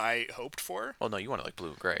not what I hoped for. Well, no, you wanted like blue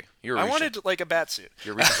and gray. You were I reaching. wanted like a bat suit.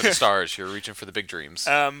 You're reaching for the stars. You're reaching for the big dreams.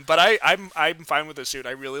 But I'm fine with the suit.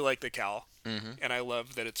 I really like the cowl, and I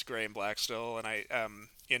love that it's gray and black still. And I'm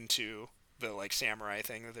into the like samurai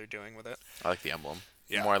thing that they're doing with it. I like the emblem.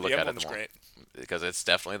 Yeah, The more I look the at it, emblem's the more, great. because it's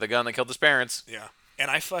definitely the gun that killed his parents. Yeah,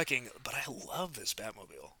 and I love this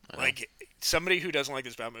Batmobile. Like somebody who doesn't like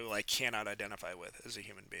this Batmobile, I cannot identify with as a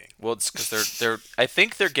human being. Well, it's because they're. I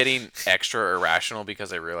think they're getting extra irrational because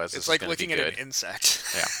they realize this It's is like going to be looking at good. an insect.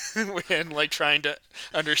 Yeah. And like trying to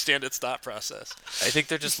understand its thought process. I think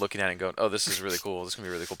they're just looking at it and going, "Oh, this is really cool. This is gonna be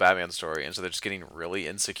a really cool Batman story," and so they're just getting really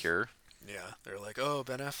insecure. Yeah, they're like, oh,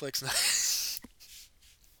 Ben Affleck's nice.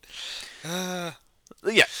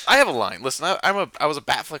 Yeah, I have a line. Listen, I was a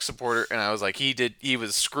Batfleck supporter, and I was like, he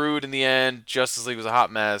was screwed in the end. Justice League was a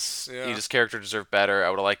hot mess. Yeah. His character deserved better. I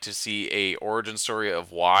would have liked to see a origin story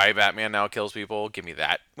of why Batman now kills people. Give me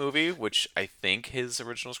that movie, which I think his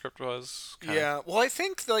original script was. Yeah, well, I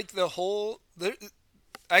think like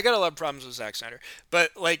I got a lot of problems with Zack Snyder,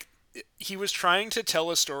 but like he was trying to tell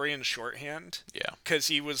a story in shorthand. Yeah. Because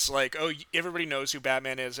he was like, oh, everybody knows who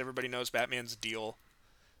Batman is. Everybody knows Batman's deal.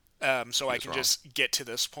 So I can wrong. just get to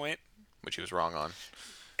this point, Which he was wrong on.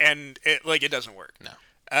 and it doesn't work.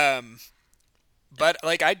 No. But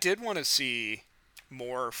like I did want to see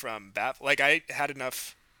more from Bat. Like I had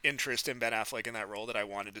enough interest in Ben Affleck in that role that I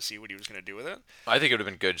wanted to see what he was going to do with it. I think it would have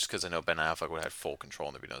been good just because I know Ben Affleck would have had full control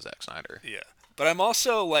and there'd be no Zack Snyder. Yeah. But I'm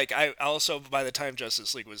also like I also by the time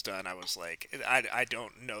Justice League was done, I was like I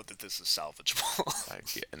don't know that this is salvageable.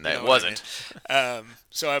 And You that know what I wasn't.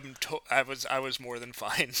 So I was more than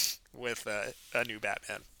fine with a new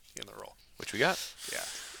Batman in the role. Which we got. Yeah.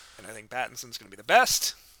 And I think Pattinson's going to be the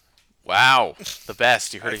best. Wow. The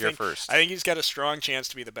best. You heard I it here think- first. I think he's got a strong chance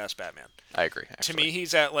to be the best Batman. I agree. To Actually. me,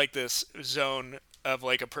 he's at like this zone of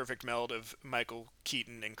like a perfect meld of Michael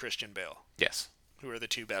Keaton and Christian Bale, Yes. who are the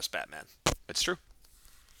two best Batman. It's true.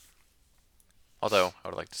 Although, I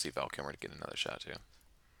would like to see Val Kilmer to get another shot, too.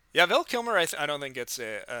 Yeah, Val Kilmer, I don't think gets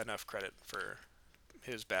enough credit for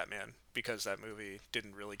his Batman because that movie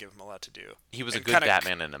didn't really give him a lot to do. He was a And good kinda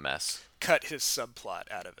Batman in a mess. Cut his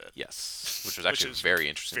subplot out of it. Yes. Which was actually is a very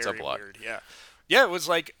interesting Very subplot. weird. Yeah, yeah. It was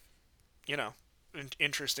like,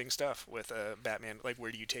 interesting stuff with Batman. Like,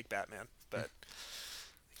 where do you take Batman? But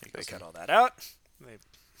they cut all that out. They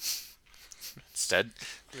Instead,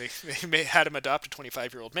 had him adopt a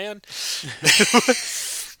 25-year-old man.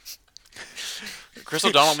 Chris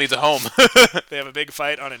O'Donnell needs a home. They have a big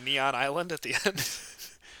fight on a neon island at the end.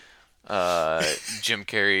 Jim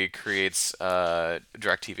Carrey creates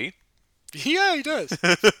DirecTV. Yeah, he does.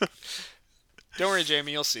 Don't worry,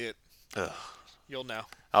 Jamie. You'll see it. Ugh. You'll know.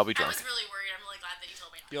 I'll be I drunk. was really worried. I'm really glad that you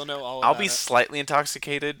told me not. You'll know all I'll about be it. slightly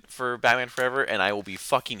intoxicated for Batman Forever, and I will be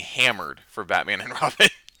fucking hammered for Batman and Robin.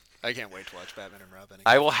 I can't wait to watch Batman and Robin.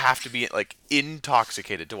 I will have to be like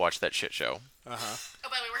intoxicated to watch that shit show. Uh-huh. Oh,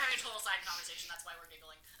 by the way, we're having a total side conversation. That's why we're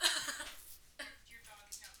giggling. Your dog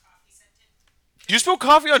is now coffee scented. You spill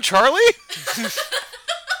coffee on Charlie?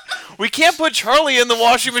 We can't put Charlie in the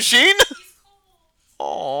washing machine. He's cold.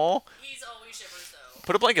 Aww. He's always shivers though.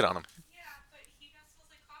 Put a blanket on him. Yeah, but he now smells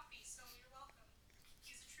like coffee, so you're welcome.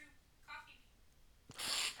 He's a true coffee bean.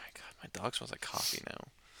 Oh my god, my dog smells like coffee now.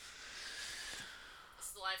 This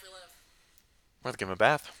is the life we live. We're gonna give him a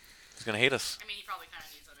bath. He's gonna hate us. I mean, he probably kind of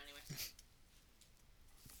needs one anyway.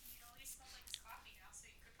 He always smells like coffee now, so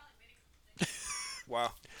you could probably wait a couple days.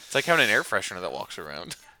 Wow. It's like having an air freshener that walks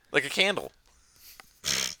around. Like a candle.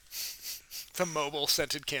 The mobile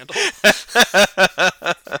scented candle. It startled. It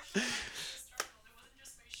wasn't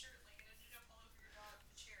just my shirt, like it ended up all over your dog with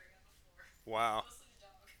the cherry on the floor. Wow.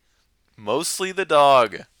 Mostly the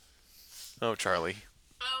dog. Mostly the dog. Oh, Charlie.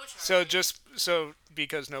 Oh, Charlie. So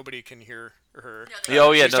because nobody can hear her. No,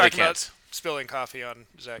 Oh yeah, she's no, they talking about can't. spilling coffee on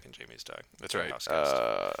Zach and Jamie's dog. That's right.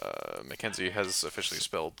 Housecast. Mackenzie has officially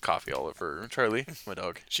spilled coffee all over Charlie, my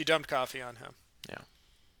dog. She dumped coffee on him. Yeah,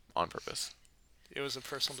 on purpose. It was a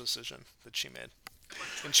personal decision that she made.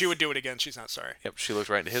 And she would do it again. She's not sorry. Yep, she looked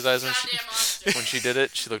right into his eyes Goddamn monster. when she did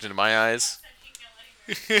it. She looked into my eyes. Said he can't let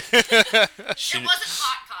him wear it. She. It wasn't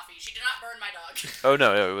hot coffee. She did not burn my dog. Oh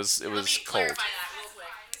no, it was Let me cold. clarify that real quick.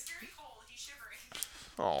 It was very cold. He's shivering.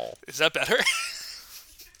 Oh, Is that better?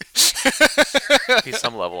 he's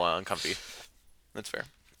some level uncomfy. That's fair.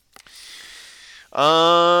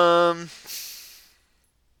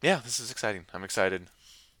 Yeah, this is exciting. I'm excited.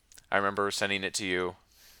 I remember sending it to you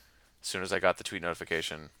as soon as I got the tweet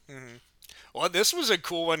notification. Well, this was a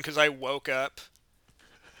cool one because I woke up.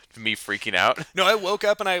 Me freaking out. No, I woke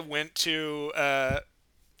up and I went to Wow,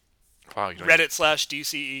 you don't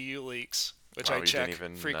Reddit/DCEU leaks which Oh, I you check didn't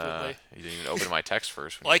even, frequently. you didn't even open my text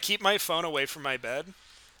first. Well, I keep my phone away from my bed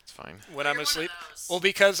It's fine. when You're I'm one of asleep. those. Well,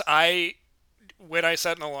 because when I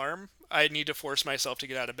set an alarm, I need to force myself to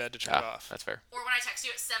get out of bed to turn it off. That's fair. Or when I text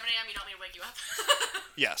you at 7 a.m., you don't want me to wake you up.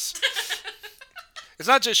 Yes. It's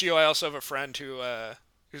not just you. I also have a friend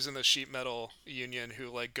who's in the sheet metal union who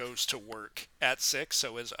like goes to work at 6,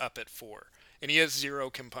 so is up at 4. And he has zero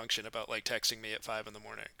compunction about like texting me at 5 in the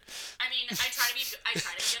morning. I mean, I try to be good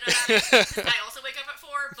at it. 'Cause I also wake up at 4,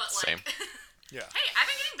 but like, Same. Yeah. hey, I've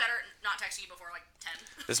been getting better at not texting you before like 10.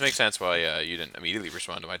 This makes sense why you didn't immediately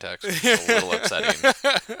respond to my text. It's a little upsetting.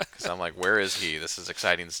 Because I'm like, where is he? This is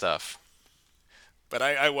exciting stuff. But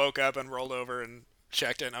I woke up and rolled over and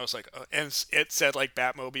checked it, and I was like, and it said like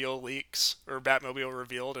Batmobile leaks or Batmobile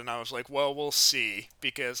revealed, and I was like, well, we'll see,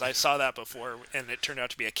 because I saw that before, and it turned out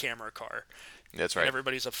to be a camera car. That's And right.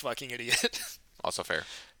 everybody's a fucking idiot. Also fair.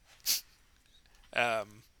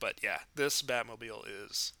 But yeah, this Batmobile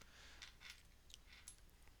is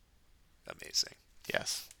amazing.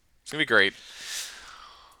 Yes. It's going to be great.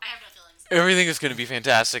 I have no feelings. Everything is going to be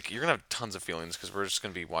fantastic. You're going to have tons of feelings because we're just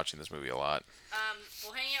going to be watching this movie a lot.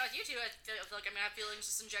 Well, hanging out with you two, I feel like I'm gonna have feelings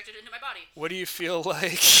just injected into my body. What do you feel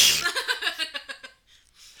like?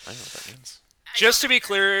 I know what that means. Just to be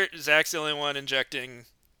clear, Zach's the only one injecting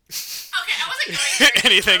Okay, I wasn't going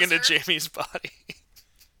there. anything into Grosser. Jamie's body.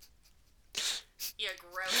 Yeah,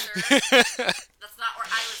 grosser. That's not where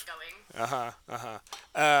I was going.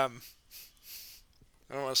 I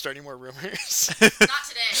don't want to start any more rumors. Not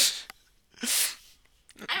today.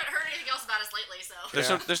 I haven't heard anything else about us lately,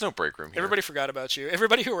 so. There's no break room here. Everybody forgot about you.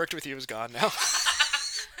 Everybody who worked with you is gone now. It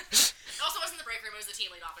also wasn't the break room, it was the team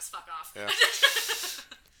lead office. Fuck off. Yeah.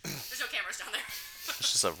 There's no cameras down there.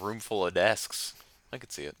 It's just a room full of desks. I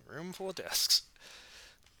could see it. Room full of desks.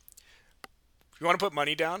 You want to put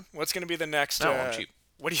money down? What's going to be the next? No, I'm cheap.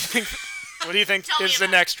 What do you think? What do you think Tell me is the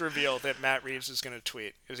about it. next reveal that Matt Reeves is going to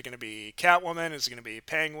tweet? Is it going to be Catwoman? Is it going to be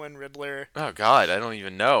Penguin, Riddler? Oh God, I don't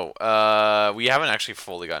even know. We haven't actually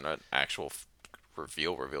fully gotten an actual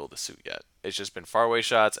reveal of the suit yet. It's just been faraway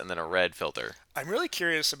shots and then a red filter. I'm really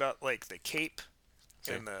curious about like the cape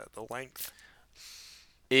and the length.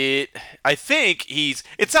 I think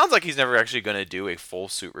it sounds like he's never actually going to do a full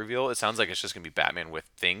suit reveal. It sounds like it's just going to be Batman with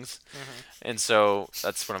things. And so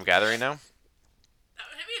that's what I'm gathering now. That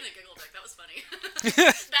hit me in the giggle dick. That was funny.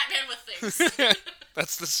 Batman with things.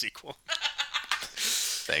 That's the sequel.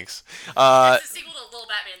 Thanks. It's a sequel to Little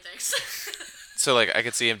Batman Things. So like I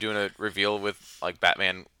could see him doing a reveal with like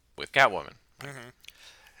Batman with Catwoman.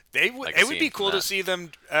 It Like would be seeing cool to that. see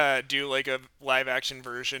them do like a live action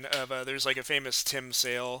version of there's like a famous Tim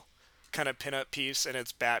Sale kind of pinup piece, and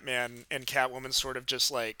it's Batman and Catwoman sort of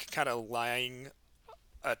just like kind of lying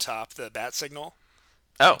atop the bat signal.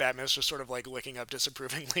 Oh, Batman's just sort of like looking up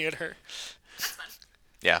disapprovingly at her. That's fun.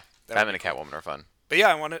 yeah. That Batman would and Catwoman are fun. But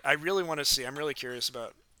yeah, I really want to see. I'm really curious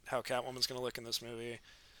about how Catwoman's gonna look in this movie.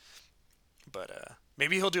 But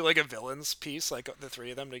maybe he'll do like a villains piece, like the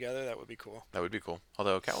three of them together. That would be cool. That would be cool.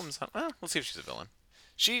 Although Catwoman's not. Well, we'll see if she's a villain.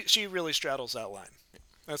 She really straddles that line.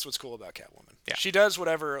 That's what's cool about Catwoman. Yeah. She does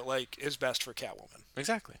whatever like is best for Catwoman.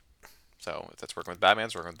 Exactly. So if that's working with Batman,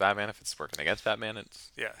 it's working with Batman. If it's working against Batman,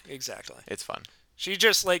 Yeah, exactly. it's fun. She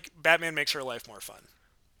just like Batman makes her life more fun.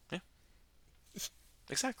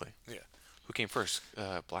 Exactly. Yeah. Who came first,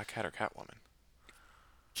 Black Cat or Catwoman?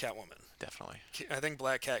 Catwoman. Definitely. I think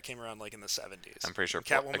Black Cat came around like in the 70s. I'm pretty sure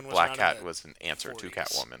Catwoman was Black around in Cat the was an answer to 40s.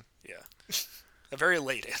 Catwoman. Yeah. A very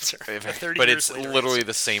late answer. A 30 But years it's later literally answer.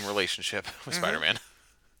 the same relationship with Spider-Man.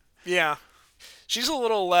 Yeah. She's a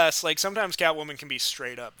little less like sometimes Catwoman can be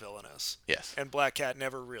straight up villainous, Yes. and Black Cat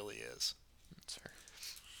never really is. That's fair.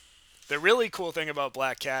 The really cool thing about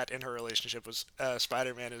Black Cat and her relationship with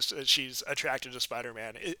Spider-Man is that she's attracted to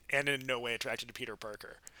Spider-Man and in no way attracted to Peter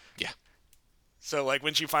Parker. Yeah. So, like,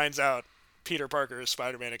 when she finds out Peter Parker is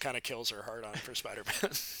Spider-Man, it kind of kills her heart on for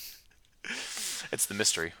Spider-Man. It's the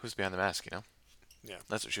mystery. Who's behind the mask, you know? Yeah.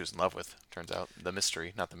 That's what she was in love with, turns out. The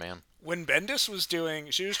mystery, not the man. When Bendis was doing,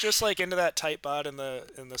 she was just, like, into that tight bod in the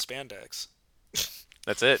spandex.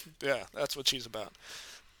 That's it. Yeah, that's what she's about.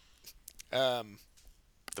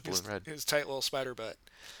 The blue and red. His tight little spider butt.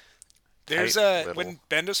 There's Tight little when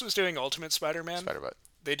Bendis was doing Ultimate Spider-Man, Spider-Butt.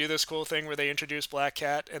 they do this cool thing where they introduce Black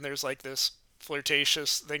Cat, and there's like this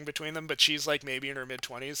flirtatious thing between them, but she's like maybe in her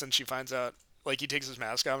mid-20s, and she finds out like he takes his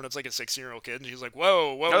mask off, and it's like a 16-year-old kid, and she's like,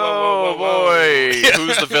 whoa, whoa, whoa, Oh, whoa, whoa, whoa. boy!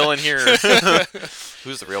 Who's the villain here?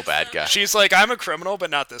 Who's the real bad guy? She's like, I'm a criminal, but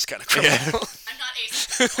not this kind of criminal. I'm not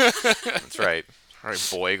Ace. That's right. All right,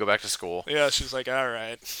 boy, go back to school. Yeah, she's like, all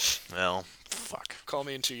right, Well, fuck. call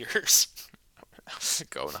me in 2 years.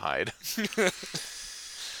 Go and hide.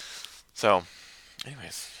 So,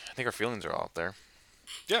 anyways, I think our feelings are all out there.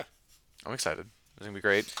 Yeah. I'm excited. It's gonna be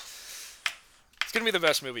great. It's gonna be the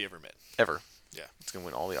best movie ever made. Ever. Yeah. It's gonna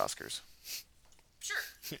win all the Oscars. Sure.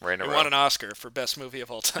 Right in a It row. won an Oscar for best movie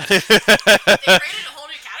of all time. They created a whole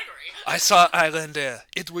new category. I saw Islander.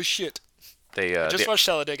 It was shit. They I just they- watched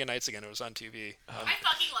Talladega Nights again. It was on TV I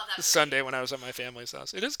fucking love that movie. Sunday when I was at my family's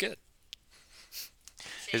house. It is good.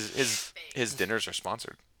 his dinners are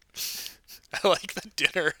sponsored. I like the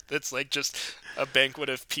dinner that's like just a banquet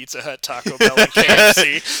of Pizza Hut, Taco Bell, and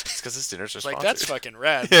KFC. It's because his dinners are Like, sponsored. that's fucking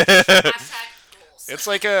rad. Hashtag goals. It's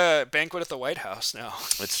like a banquet at the White House now.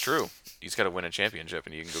 It's true. You just got to win a championship,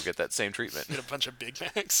 and you can go get that same treatment. Get a bunch of Big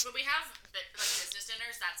Macs. When we have like business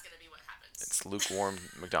dinners, that's gonna be what happens. It's lukewarm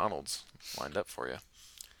McDonald's lined up for you.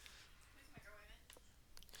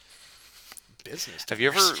 Business. Have you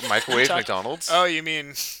ever dinners. microwaved Talk- McDonald's? Oh, you mean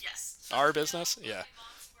Yes. our business? Yeah. My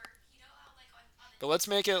moms were, you know how like on But let's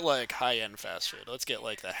make it like high-end fast food. Let's get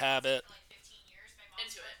like the Habit. like 15 years, my mom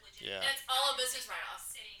Into it. legit Yeah. And it's all a business write-off.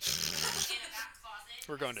 sitting in a back closet.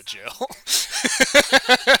 We're going to jail.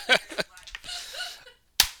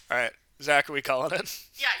 All right, Zach, are we calling it?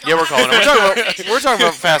 Yeah. Yeah, we're calling it. We're talking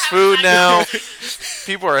about fast food now.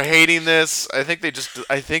 People are hating this. I think they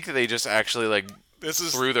just actually like This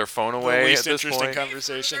is threw their phone the away least at this interesting point.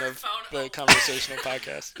 conversation Their of phone the away. conversational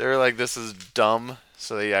podcast. They're like, this is dumb.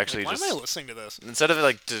 So they actually Why just am I listening to this? instead of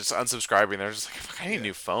like just unsubscribing, they're just like, fuck, I need a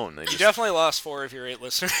new phone. They You just, definitely lost 4 of your 8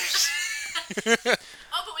 listeners. Oh,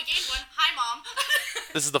 but we gained one. Hi, mom.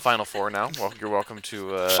 this is the final 4 now. Well, you're welcome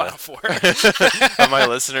to Final 4. my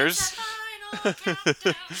listeners. Final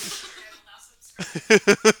countdown.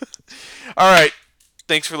 All right.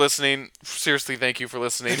 Thanks for listening. Seriously, thank you for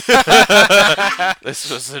listening. This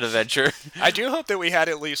was an adventure. I do hope that we had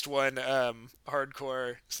at least one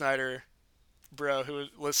hardcore Snyder bro who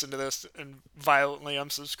listened to this and violently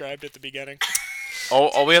unsubscribed at the beginning.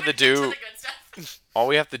 All we have to Get to do, the good stuff. all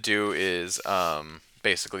we have to do is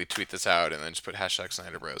basically tweet this out and then just put hashtag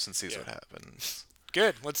Snyder Bros and sees Yeah. what happens.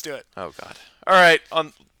 Good, let's do it. Oh God. All right.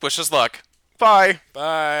 Wish us luck. Bye.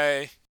 Bye.